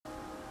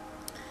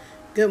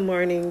Good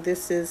morning.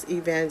 This is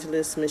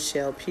Evangelist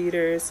Michelle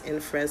Peters in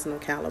Fresno,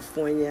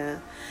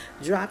 California,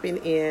 dropping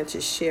in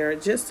to share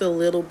just a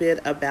little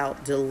bit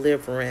about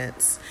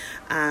deliverance.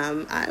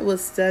 I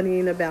was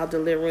studying about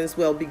deliverance,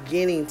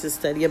 beginning to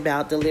study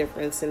about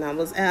deliverance, and I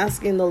was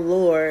asking the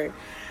Lord,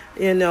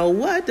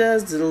 what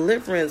does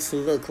deliverance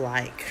look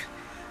like?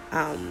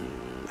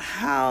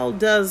 How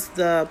does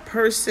the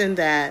person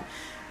that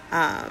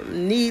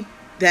need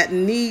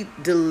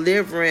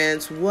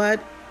deliverance,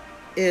 what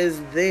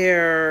is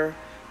their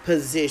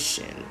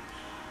position?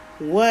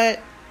 What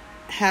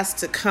has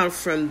to come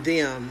from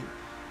them?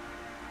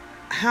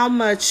 How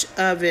much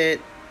of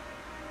it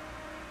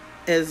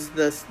is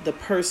the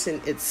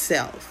person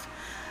itself?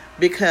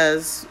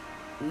 Because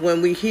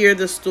when we hear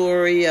the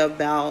story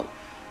about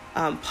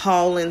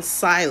Paul and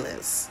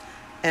Silas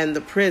and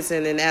the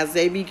prison, and as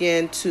they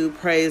began to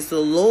praise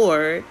the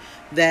Lord,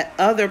 that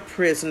other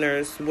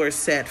prisoners were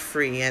set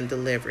free and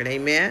delivered.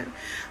 Amen.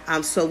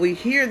 So we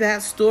hear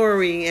that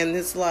story and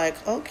it's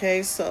like,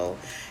 okay, so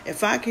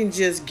if I can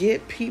just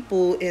get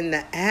people in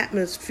the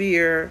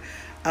atmosphere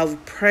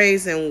of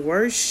praise and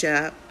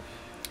worship,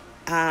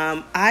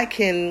 I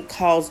can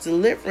cause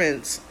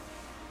deliverance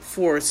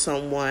for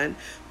someone.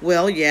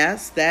 Well,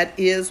 yes, that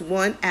is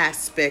one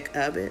aspect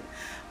of it.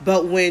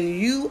 But when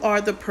you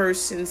are the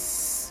person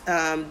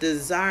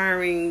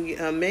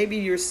desiring, maybe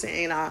you're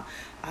saying,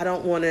 I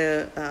don't want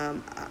to,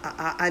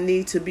 I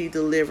need to be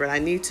delivered. I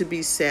need to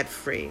be set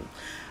free.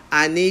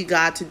 I need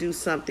God to do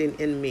something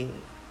in me.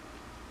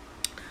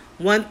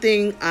 One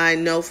thing I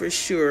know for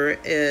sure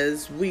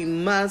is we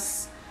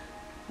must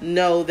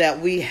know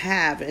that we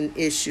have an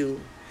issue.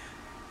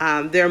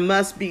 There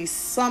must be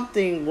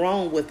something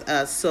wrong with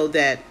us so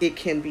that it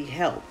can be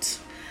helped.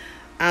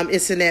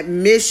 It's an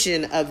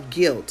admission of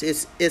guilt.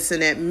 It's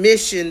an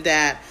admission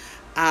that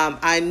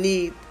I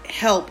need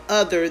help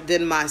other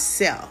than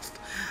myself.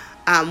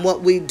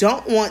 What we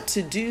don't want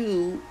to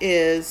do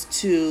is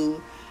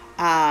to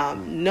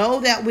know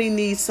that we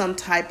need some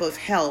type of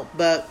help,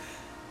 but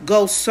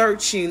go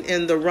searching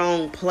in the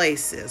wrong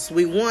places.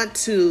 We want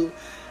to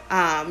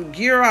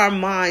gear our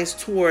minds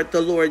toward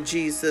the Lord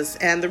Jesus.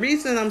 And the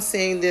reason I'm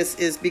saying this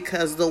is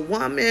because the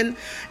woman,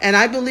 and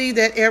I believe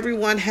that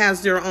everyone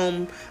has their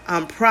own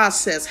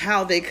process,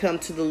 how they come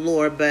to the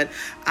Lord, but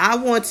I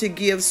want to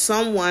give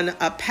someone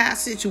a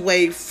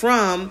passageway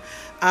from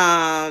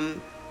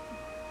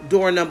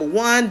door number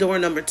 1, door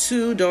number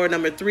 2, door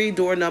number 3,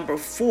 door number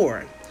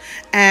 4.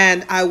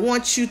 And I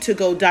want you to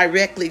go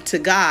directly to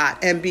God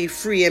and be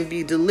free and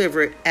be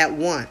delivered at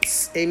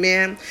once.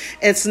 Amen.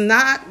 It's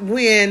not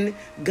when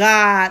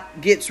God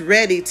gets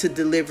ready to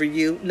deliver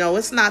you. No,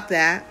 it's not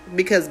that,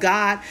 because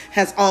God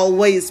has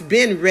always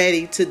been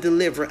ready to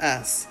deliver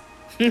us.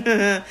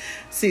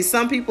 See,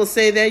 some people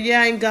say that,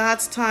 in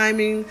God's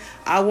timing,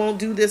 I won't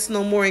do this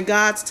no more. In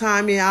God's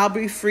timing, I'll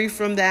be free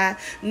from that.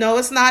 No,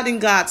 it's not in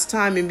God's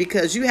timing,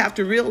 because you have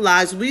to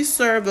realize we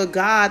serve a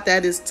God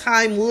that is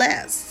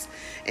timeless.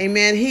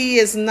 Amen. He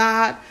is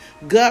not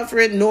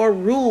governed nor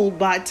ruled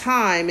by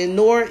time, and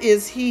nor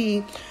is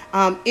he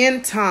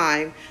in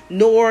time,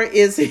 nor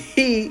is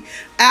he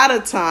out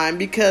of time,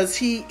 because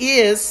he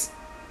is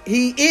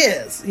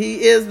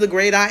the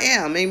great I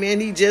am.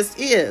 Amen. He just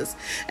is.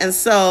 And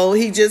so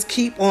he just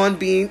keep on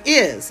being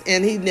is,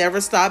 and he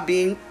never stopped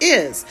being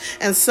is.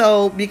 And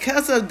so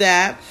because of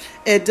that,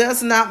 it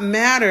does not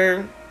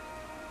matter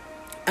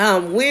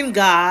when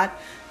God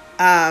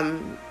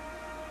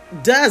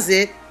does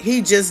it,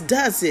 he just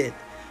does it.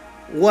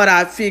 What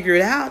I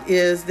figured out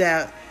is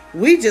that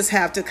we just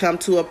have to come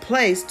to a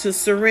place to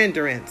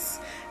surrenderance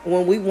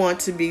when we want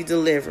to be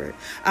delivered.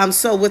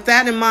 So with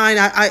that in mind,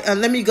 I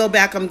let me go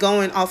back. I'm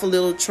going off a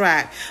little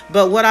track.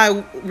 But what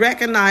I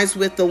recognized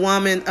with the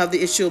woman of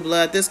the issue of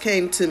blood, this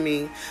came to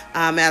me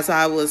as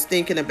I was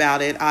thinking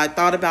about it. I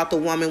thought about the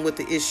woman with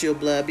the issue of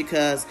blood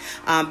because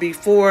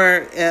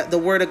before the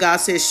word of God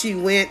says she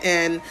went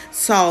and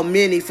saw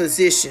many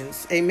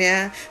physicians.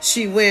 Amen.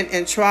 She went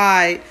and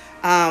tried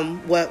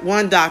what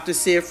one doctor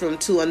said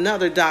to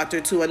another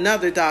doctor.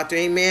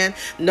 Amen.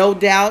 No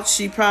doubt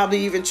she probably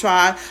even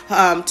tried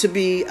to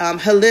be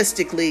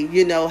holistically,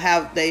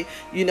 have they,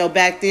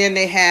 back then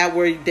they had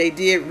where they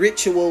did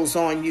rituals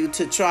on you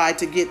to try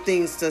to get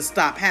things to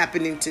stop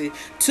happening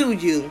to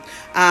you.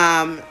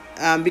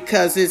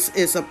 Because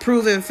it's a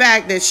proven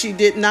fact that she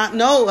did not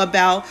know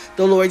about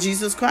the Lord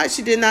Jesus Christ.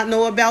 She did not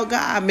know about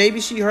God. Maybe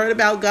she heard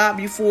about God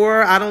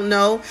before. I don't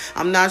know.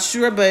 I'm not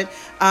sure, but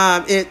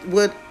it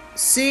would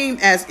seem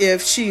as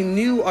if she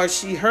knew or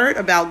she heard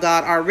about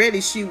God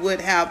already. She would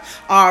have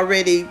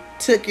already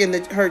taken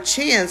her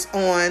chance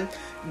on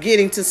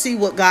getting to see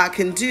what God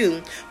can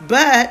do,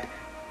 but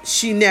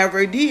she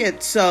never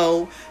did.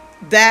 So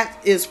that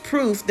is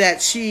proof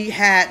that she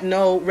had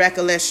no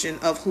recollection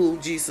of who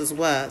Jesus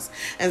was.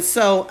 And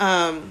so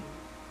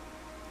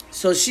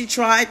she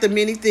tried the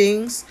many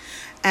things.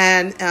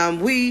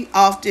 And we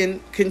often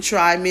can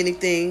try many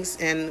things,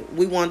 and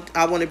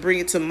I want to bring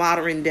it to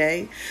modern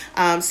day.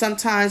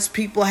 Sometimes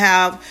people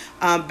have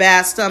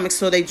bad stomachs,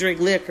 so they drink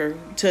liquor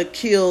to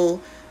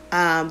kill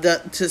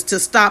to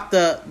stop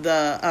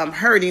the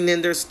hurting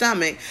in their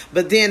stomach,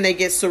 but then they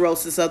get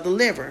cirrhosis of the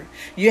liver.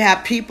 You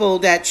have people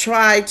that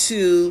try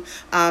to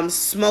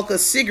smoke a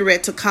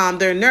cigarette to calm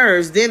their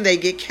nerves, then they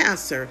get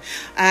cancer.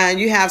 And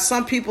you have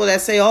some people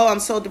that say, "Oh, I'm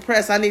so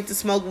depressed, I need to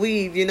smoke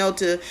weed."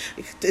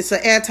 It's an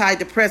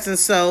antidepressant,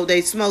 so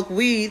they smoke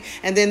weed,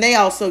 and then they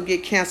also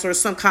get cancer or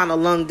some kind of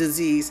lung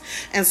disease.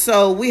 And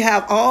so we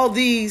have all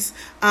these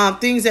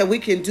things that we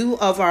can do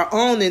of our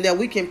own, and that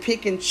we can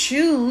pick and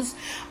choose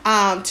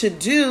to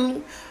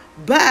do,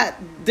 but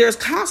there's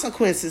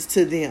consequences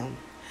to them.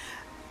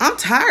 I'm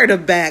tired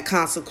of bad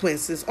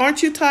consequences.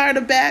 Aren't you tired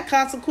of bad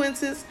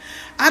consequences?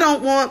 I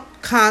don't want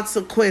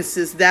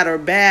consequences that are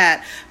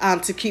bad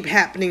to keep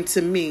happening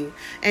to me.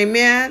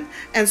 Amen.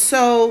 And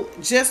so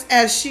just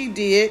as she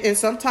did, and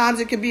sometimes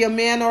it could be a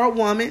man or a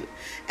woman,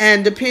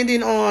 and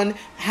depending on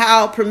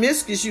how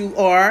promiscuous you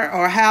are,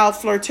 or how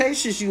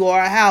flirtatious you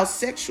are, how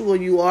sexual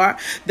you are,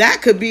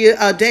 that could be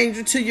a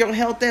danger to your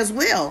health as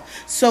well.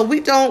 So we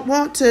don't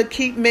want to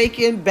keep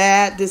making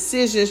bad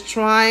decisions,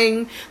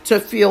 trying to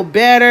feel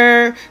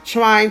better,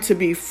 trying to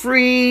be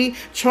free,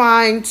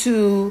 trying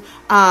to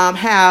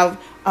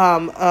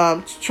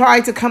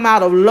trying to come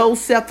out of low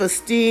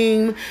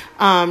self-esteem,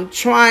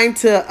 trying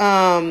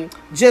to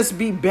just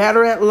be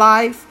better at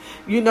life.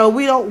 We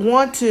don't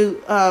want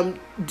to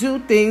do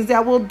things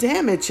that will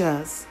damage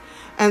us.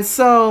 And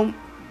so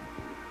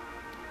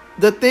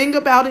the thing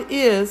about it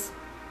is,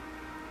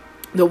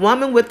 the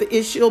woman with the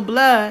issue of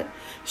blood,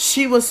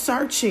 she was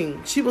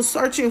searching. She was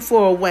searching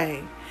for a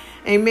way.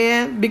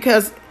 Amen.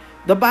 Because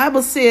the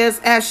Bible says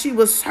as she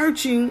was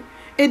searching,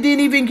 it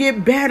didn't even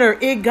get better.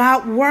 It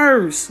got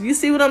worse. You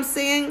see what I'm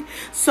saying?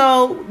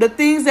 So the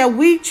things that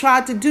we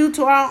try to do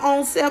to our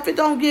own self, it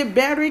don't get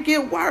better. It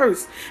get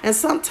worse. And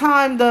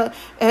sometimes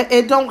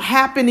it don't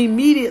happen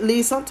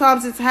immediately.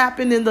 Sometimes it's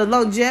happened in the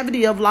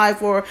longevity of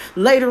life, or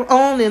later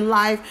on in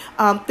life,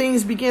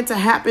 things begin to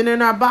happen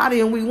in our body,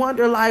 and we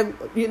wonder,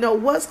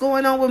 what's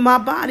going on with my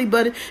body?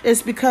 But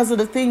it's because of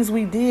the things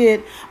we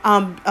did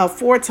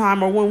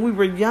aforetime, or when we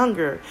were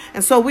younger.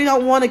 And so we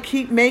don't want to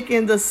keep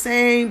making the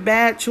same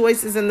bad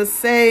choices and the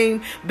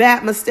same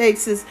bad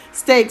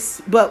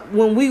mistakes. But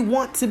when we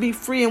want to be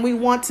free and we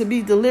want to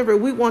be delivered,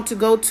 we want to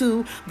go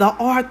to the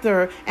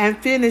author and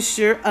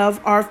finisher of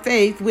our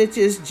faith, which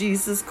is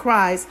Jesus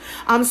Christ.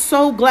 I'm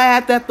so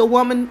glad that the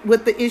woman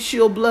with the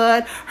issue of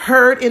blood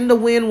heard in the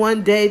wind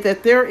one day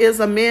that there is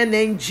a man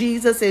named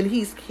Jesus, and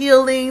he's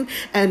healing,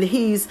 and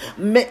he's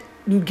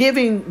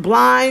giving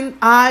blind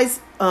eyes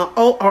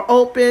are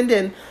opened,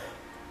 and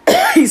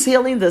he's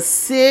healing the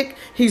sick.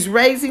 He's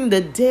raising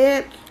the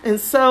dead. And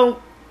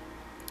so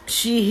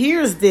she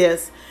hears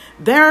this.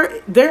 There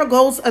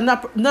goes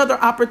another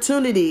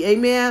opportunity,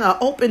 amen, an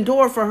open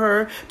door for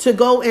her to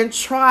go and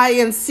try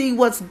and see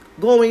what's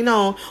going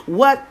on,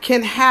 what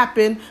can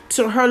happen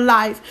to her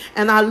life.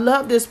 And I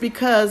love this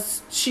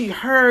because she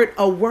heard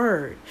a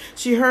word.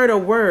 She heard a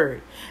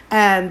word.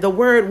 And the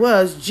word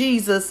was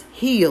Jesus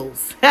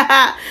heals.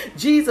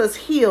 Jesus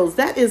heals.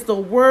 That is the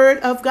word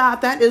of God.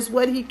 That is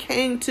what he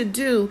came to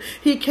do.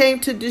 He came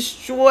to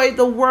destroy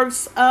the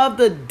works of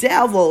the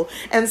devil.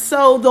 And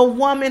so the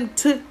woman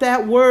took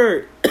that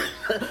word.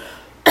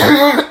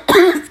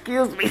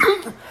 Excuse me.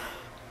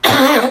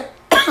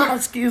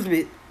 Excuse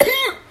me.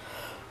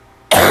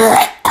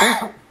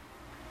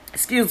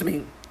 Excuse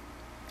me.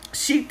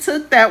 She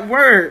took that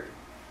word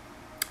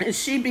and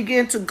she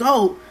began to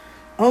go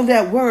on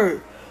that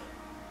word.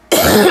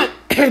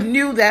 And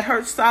knew that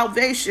her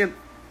salvation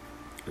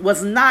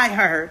was nigh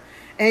her.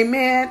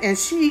 Amen. And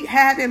she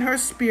had in her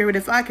spirit,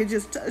 if I could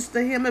just touch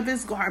the hem of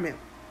his garment.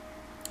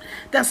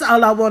 That's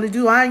all I want to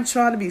do. I ain't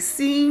trying to be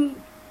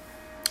seen.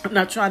 I'm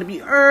not trying to be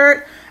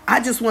heard.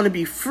 I just want to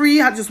be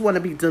free. I just want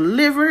to be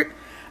delivered.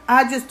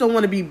 I just don't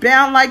want to be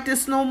bound like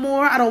this no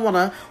more. I don't want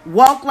to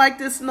walk like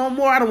this no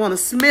more. I don't want to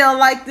smell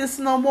like this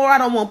no more. I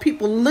don't want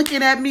people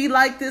looking at me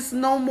like this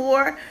no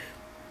more.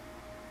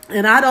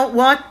 And I don't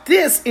want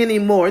this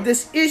anymore,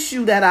 this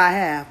issue that I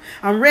have.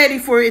 I'm ready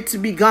for it to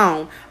be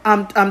gone.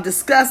 I'm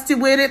disgusted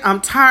with it.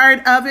 I'm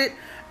tired of it.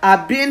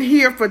 I've been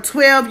here for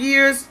 12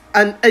 years.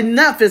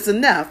 Enough is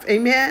enough.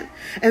 Amen.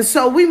 And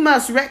so we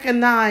must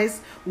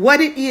recognize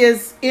what it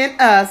is in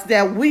us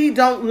that we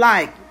don't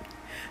like.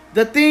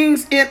 The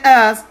things in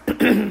us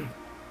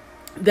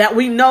that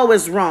we know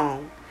is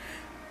wrong.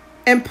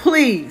 And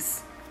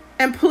please,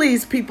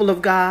 people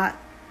of God,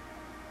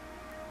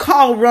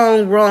 call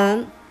wrong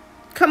wrong.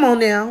 Come on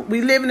now. We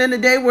living in a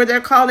day where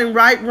they're calling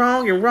right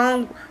wrong and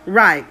wrong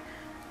right.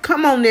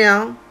 Come on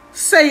now.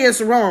 Say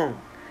it's wrong.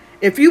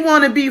 If you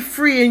want to be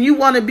free and you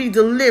want to be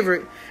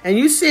delivered, and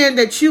you saying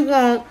that you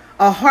want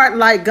a heart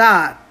like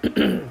God,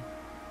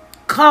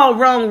 call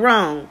wrong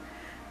wrong.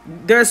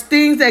 There's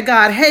things that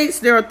God hates.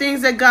 There are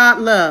things that God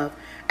loves.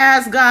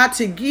 Ask God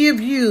to give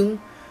you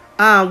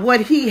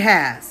what he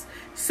has.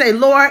 Say,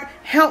 Lord,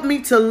 help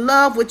me to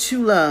love what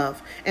you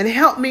love, and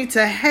help me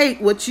to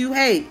hate what you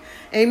hate.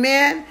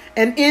 Amen.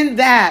 And in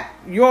that,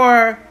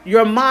 your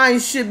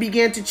mind should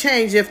begin to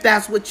change if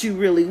that's what you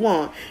really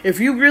want. If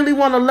you really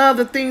want to love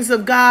the things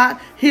of God,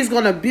 he's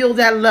going to build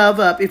that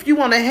love up. If you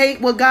want to hate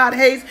what God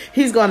hates,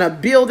 he's going to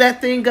build that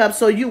thing up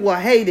so you will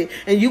hate it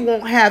and you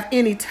won't have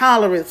any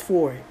tolerance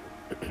for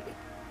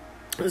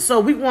it. So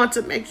we want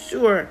to make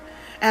sure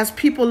as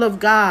people of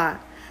God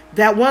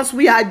that once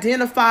we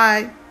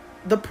identify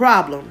the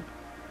problem,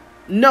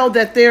 know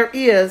that there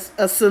is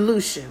a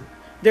solution.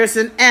 There's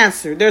an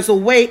answer. There's a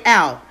way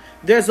out.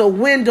 There's a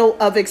window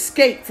of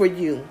escape for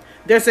you.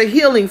 There's a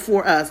healing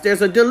for us.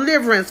 There's a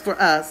deliverance for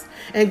us.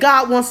 And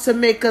God wants to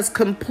make us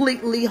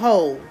completely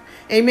whole.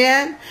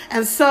 Amen.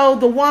 And so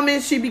the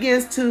woman, she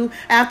begins to,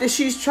 after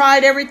she's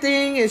tried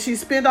everything and she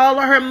spent all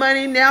of her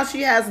money, now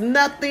she has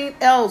nothing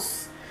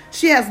else.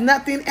 She has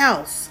nothing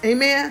else.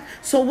 Amen.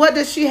 So what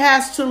does she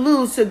have to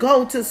lose to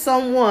go to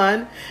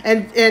someone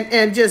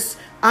and just,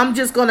 I'm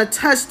just going to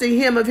touch the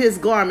hem of his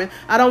garment.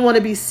 I don't want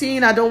to be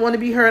seen. I don't want to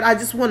be heard. I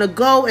just want to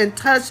go and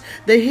touch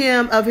the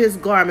hem of his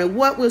garment.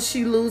 What will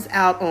she lose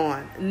out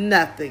on?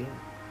 Nothing.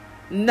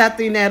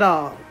 Nothing at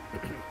all.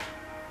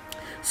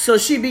 So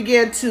she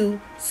began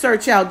to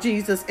search out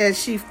Jesus and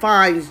she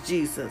finds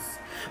Jesus.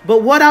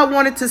 But what I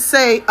wanted to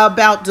say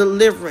about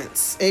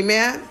deliverance,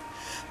 amen.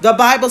 The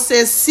Bible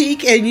says,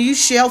 seek and you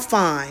shall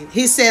find.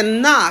 He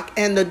said, knock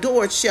and the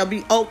door shall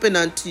be open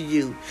unto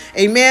you.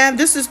 Amen.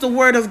 This is the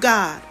word of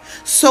God.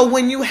 So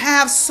when you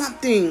have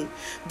something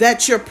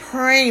that you're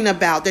praying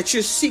about, that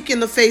you're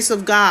seeking the face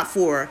of God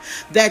for,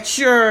 that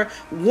you're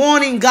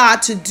wanting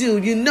God to do,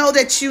 you know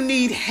that you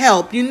need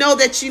help, you know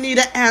that you need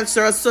an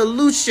answer, a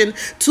solution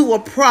to a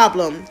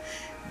problem,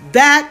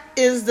 that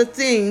is the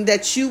thing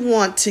that you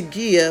want to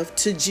give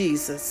to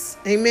Jesus.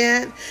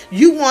 Amen.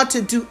 You want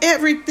to do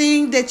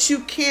everything that you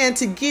can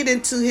to get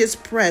into his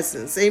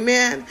presence.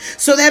 Amen.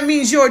 So that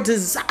means your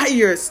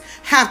desires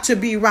have to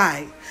be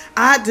right.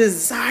 I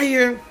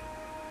desire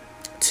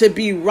to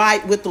be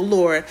right with the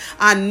Lord.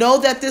 I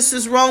know that this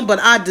is wrong, but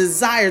I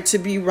desire to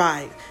be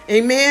right.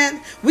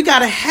 Amen. We got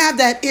to have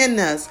that in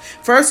us.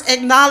 First,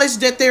 acknowledge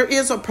that there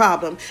is a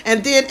problem,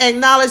 and then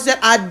acknowledge that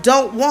I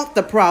don't want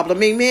the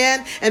problem.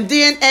 Amen. And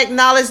then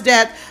acknowledge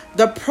that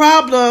the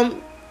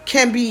problem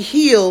can be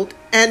healed,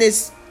 and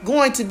it's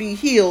going to be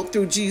healed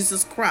through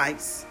Jesus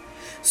Christ.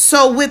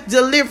 So with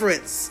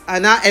deliverance,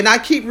 and I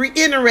keep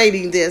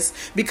reiterating this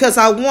because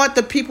I want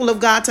the people of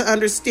God to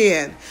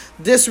understand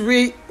this.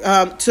 Me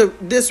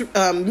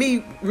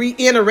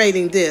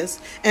reiterating this,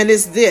 and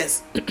it's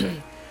this: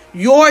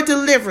 your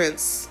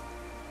deliverance,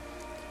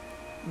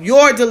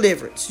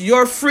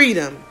 your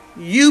freedom,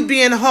 you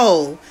being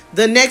whole,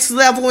 the next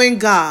level in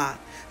God,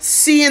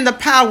 seeing the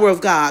power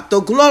of God, the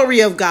glory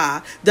of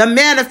God, the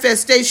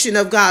manifestation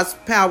of God's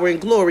power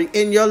and glory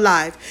in your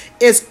life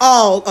is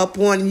all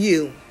upon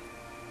you.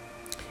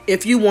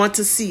 If you want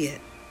to see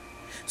it.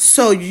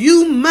 So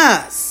you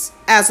must,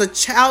 as a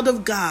child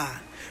of God,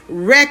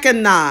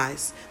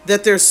 recognize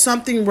that there's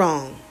something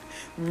wrong.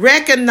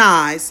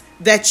 Recognize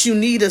that you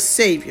need a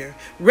Savior.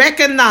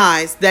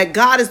 Recognize that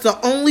God is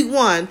the only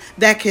one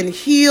that can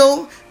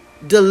heal,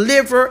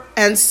 deliver,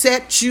 and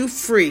set you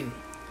free.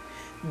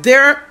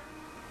 There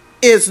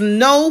is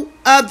no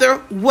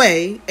other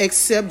way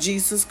except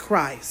Jesus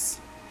Christ.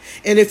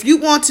 And if you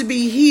want to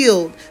be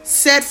healed,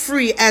 set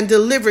free, and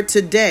delivered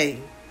today,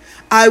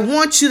 I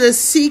want you to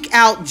seek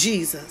out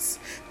Jesus.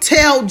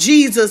 Tell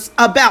Jesus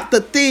about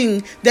the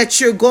thing that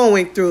you're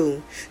going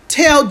through.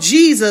 Tell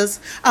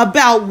Jesus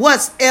about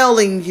what's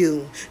ailing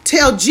you.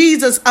 Tell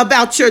Jesus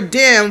about your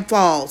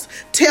downfalls.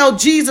 Tell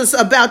Jesus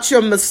about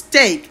your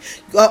mistake,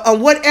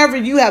 whatever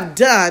you have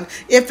done.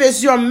 If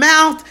it's your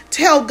mouth,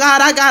 tell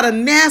God, I got a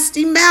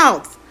nasty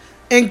mouth.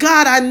 And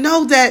God, I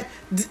know that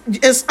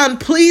it's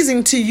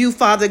unpleasing to you,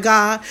 Father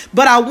God,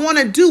 but I want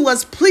to do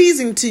what's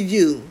pleasing to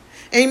you.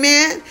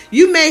 Amen.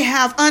 You may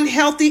have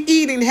unhealthy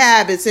eating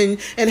habits and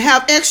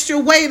have extra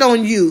weight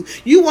on you.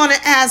 You want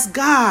to ask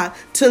God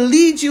to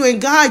lead you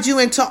and guide you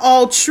into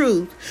all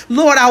truth.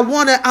 Lord,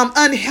 I'm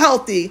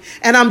unhealthy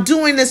and I'm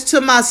doing this to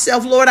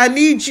myself. Lord, I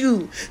need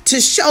you to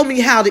show me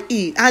how to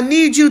eat. I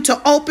need you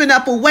to open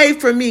up a way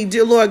for me,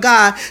 dear Lord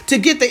God, to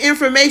get the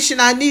information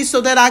I need so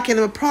that I can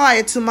apply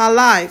it to my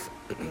life.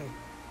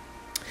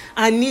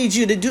 I need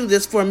you to do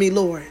this for me,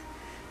 Lord.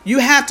 You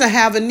have to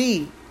have a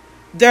need.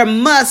 There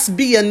must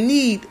be a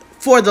need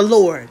for the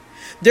Lord.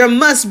 There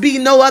must be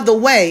no other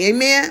way.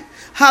 Amen.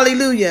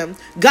 Hallelujah.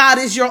 God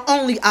is your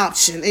only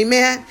option.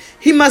 Amen.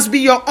 He must be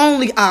your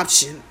only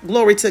option.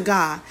 Glory to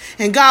God.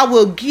 And God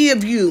will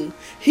give you.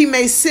 He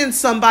may send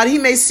somebody. He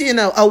may send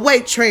a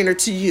weight trainer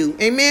to you.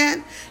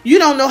 Amen. You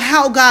don't know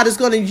how God is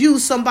going to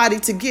use somebody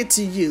to get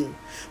to you.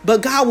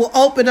 But God will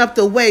open up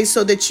the way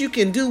so that you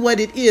can do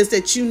what it is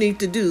that you need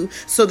to do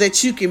so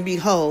that you can be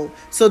whole,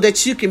 so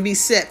that you can be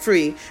set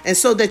free, and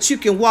so that you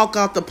can walk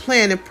out the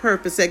plan and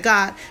purpose that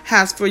God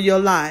has for your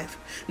life.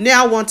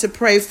 Now I want to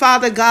pray.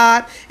 Father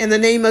God, in the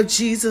name of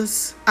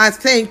Jesus, I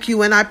thank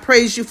you and I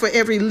praise you for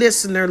every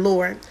listener,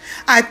 Lord.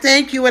 I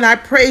thank you and I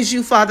praise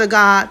you, Father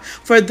God,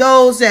 for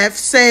those that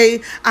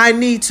say I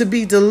need to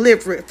be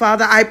delivered.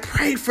 Father, I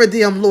pray for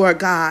them, Lord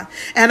God,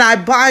 and I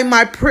bind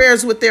my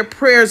prayers with their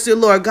prayers, dear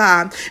Lord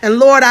God. And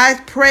Lord, I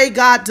pray,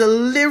 God,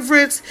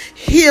 deliverance,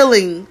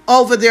 healing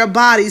over their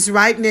bodies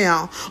right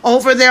now,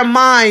 over their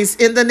minds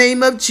in the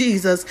name of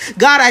Jesus.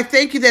 God, I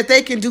thank you that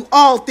they can do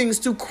all things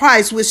through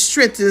Christ, which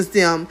strengthens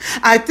them.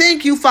 I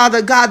thank you,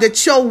 Father God,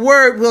 that your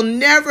word will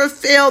never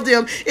fail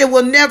them. It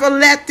will never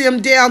let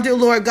them down, dear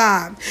Lord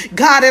God.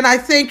 God, and I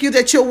thank you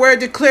that your word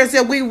declares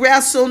that we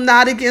wrestle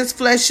not against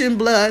flesh and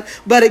blood,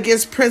 but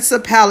against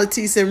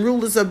principalities and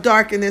rulers of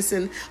darkness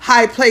and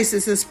high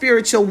places and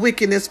spiritual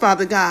wickedness,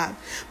 Father God.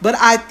 But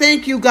I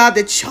thank you, God,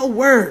 that your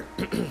word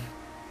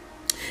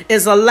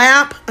is a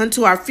lamp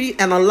unto our feet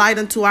and a light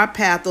unto our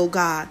path, oh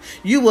God.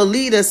 You will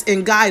lead us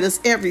and guide us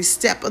every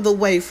step of the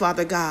way,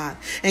 Father God.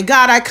 And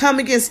God, I come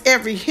against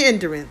every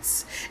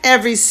hindrance,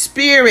 every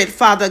spirit,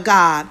 Father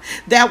God,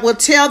 that will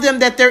tell them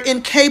that they're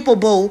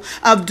incapable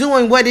of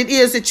doing what it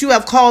is that you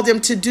have called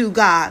them to do,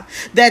 God.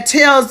 That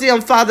tells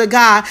them, Father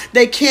God,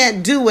 they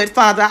can't do it,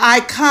 Father. I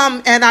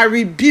come and I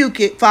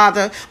rebuke it,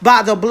 Father,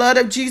 by the blood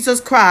of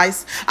Jesus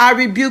Christ. I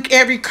rebuke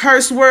every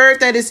curse word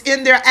that is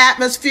in their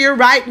atmosphere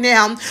right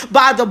now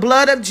by the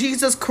blood of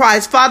Jesus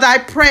Christ. Father, I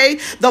pray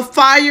the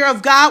fire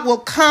of God will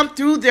come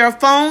through their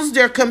phones,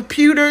 their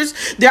computers,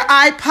 their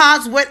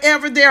iPods,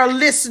 whatever they're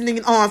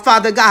listening on,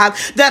 Father God,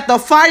 that the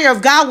fire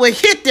of God will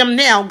hit them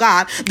now,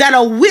 God, that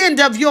a wind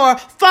of your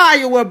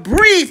fire will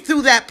breathe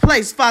through that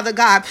place, Father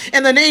God,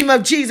 in the name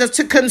of Jesus,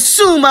 to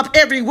consume up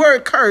every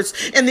word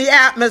curse in the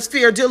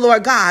atmosphere, dear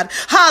Lord God.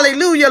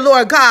 Hallelujah,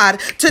 Lord God,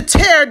 to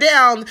tear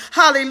down,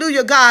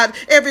 hallelujah, God,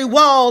 every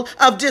wall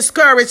of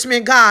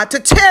discouragement, God,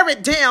 to tear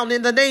it down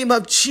in the name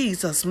of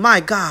Jesus, my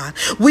God.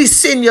 We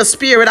send your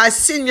spirit. I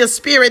send your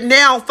spirit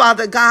now,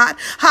 Father God.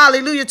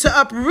 Hallelujah,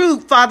 to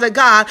uproot, Father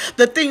God,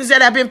 the things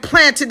that have been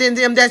planted in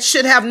them that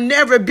should have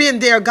never been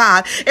there,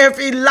 God.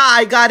 Every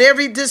lie, God,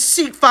 every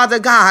deceit, Father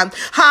God.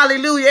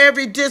 Hallelujah,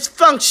 every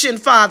dysfunction,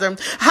 Father.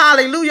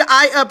 Hallelujah,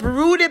 I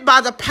uproot it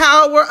by the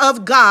power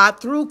of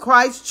God through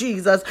Christ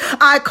Jesus.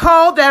 I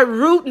call that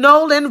root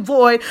null and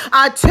void.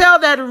 I tell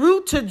that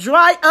root to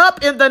dry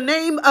up in the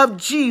name of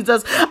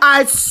Jesus.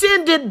 I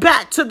send it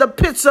back to the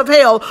pits of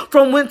hell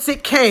from whence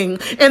it came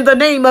in the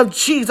name of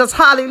Jesus.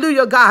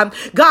 Hallelujah, God.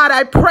 God,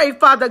 I pray,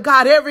 Father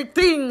God,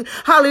 everything,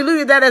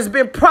 hallelujah, that has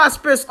been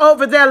prosperous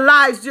over their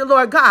lives, dear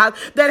Lord God,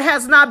 that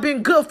has not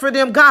been good for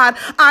them, God,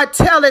 I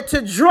tell it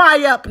to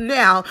dry up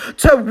now,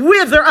 to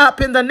wither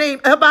up in the name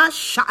of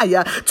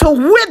Abashaya, to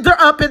wither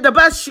up in the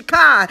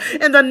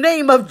Bashikai, in the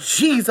name of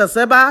Jesus,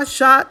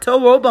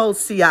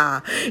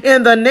 Abashatorobosia,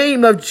 in the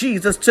name of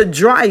Jesus, to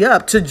dry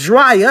up, to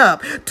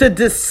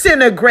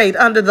disintegrate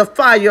under the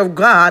fire of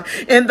God,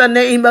 in the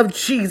name of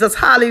Jesus.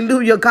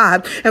 Hallelujah,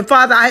 God. And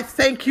Father, I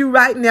thank you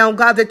right now,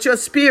 God, that your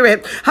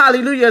spirit,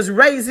 hallelujah, is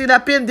raising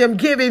up in them,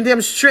 giving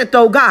them strength,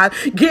 oh God,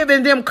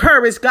 giving them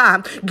courage,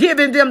 God,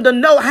 giving them the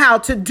know-how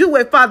to do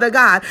it, Father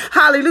God.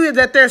 Hallelujah,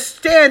 that they're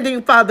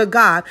standing, Father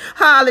God,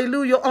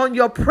 hallelujah, on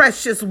your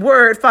precious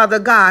word, Father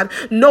God,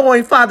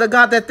 knowing, Father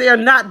God, that they are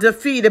not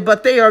defeated,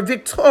 but they are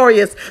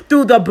victorious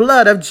through the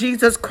blood of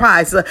Jesus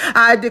Christ.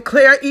 I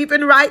declare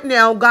even right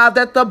now, God,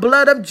 that the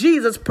blood of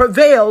Jesus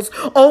prevails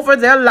over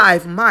their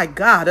life. My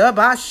God,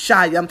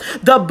 Abashaya,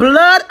 the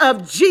blood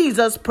of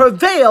Jesus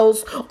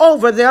prevails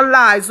over their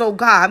lives, oh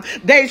God.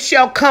 They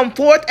shall come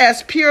forth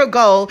as pure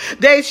gold.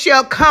 They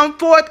shall come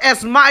forth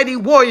as mighty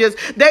warriors.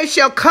 They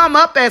shall come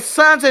up as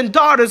sons and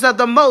daughters of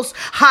the Most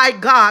High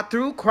God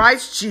through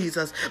Christ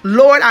Jesus.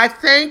 Lord, I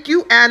thank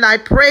you and I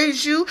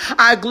praise you.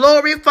 I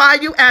glorify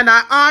you and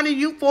I honor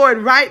you for it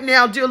right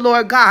now, dear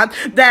Lord God,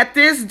 that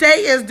this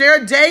day is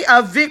their day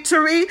of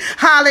victory.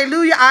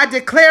 Hallelujah. I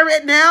declare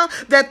it now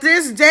that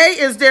this day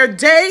is their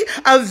day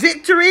of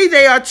victory.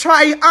 They are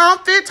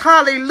triumphant.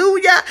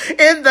 Hallelujah.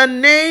 In the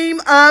name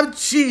of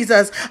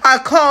Jesus, I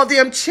call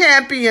them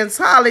champions.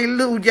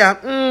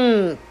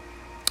 Hallelujah.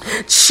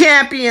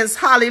 Champions,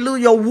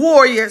 hallelujah,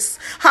 warriors,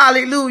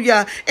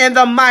 hallelujah, in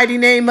the mighty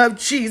name of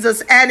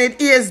Jesus. And it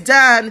is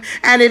done,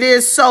 and it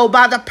is so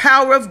by the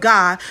power of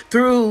God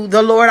through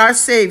the Lord our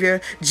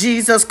Savior,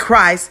 Jesus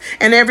Christ.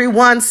 And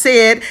everyone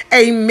said,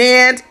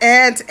 amen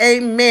and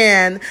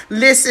amen.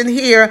 Listen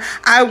here,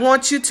 I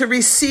want you to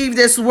receive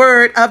this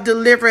word of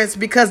deliverance,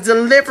 because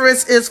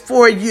deliverance is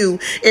for you.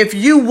 If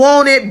you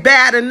want it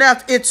bad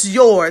enough, it's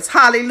yours.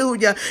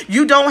 Hallelujah.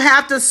 You don't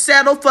have to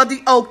settle for the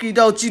okie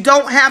doke. You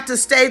don't have to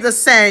stay the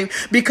same,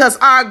 because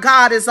our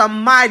God is a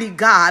mighty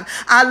God.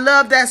 I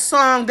love that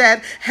song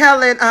that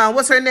Helen,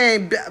 what's her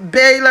name?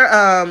 Baylor,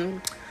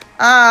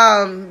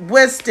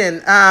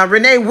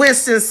 Renee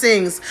Winston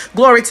sings,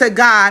 glory to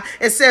God.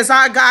 It says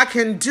our God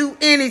can do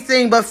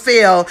anything but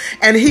fail,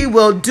 and he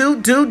will do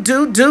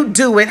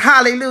it.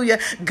 Hallelujah.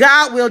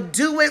 God will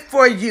do it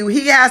for you.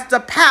 He has the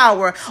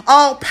power.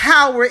 All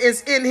power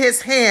is in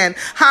his hand.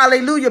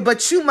 Hallelujah.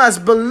 But you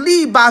must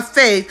believe by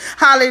faith.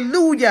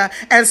 Hallelujah.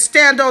 And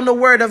stand on the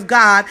word of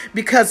God,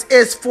 because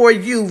it's for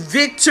you.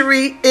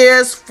 Victory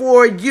is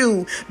for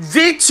you.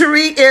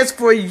 Victory is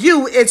for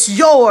you. It's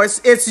yours.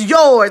 It's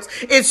yours.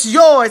 It's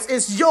yours.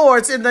 It's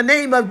yours in the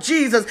name of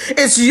Jesus.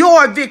 It's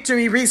your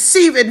victory.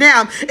 Receive it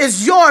now.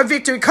 It's your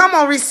victory. Come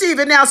on, receive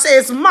it now. Say,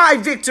 it's my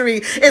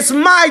victory. It's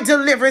my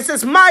deliverance.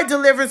 It's my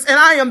deliverance. And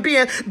I am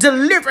being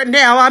delivered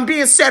now. I'm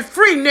being set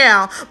free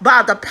now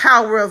by the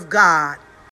power of God.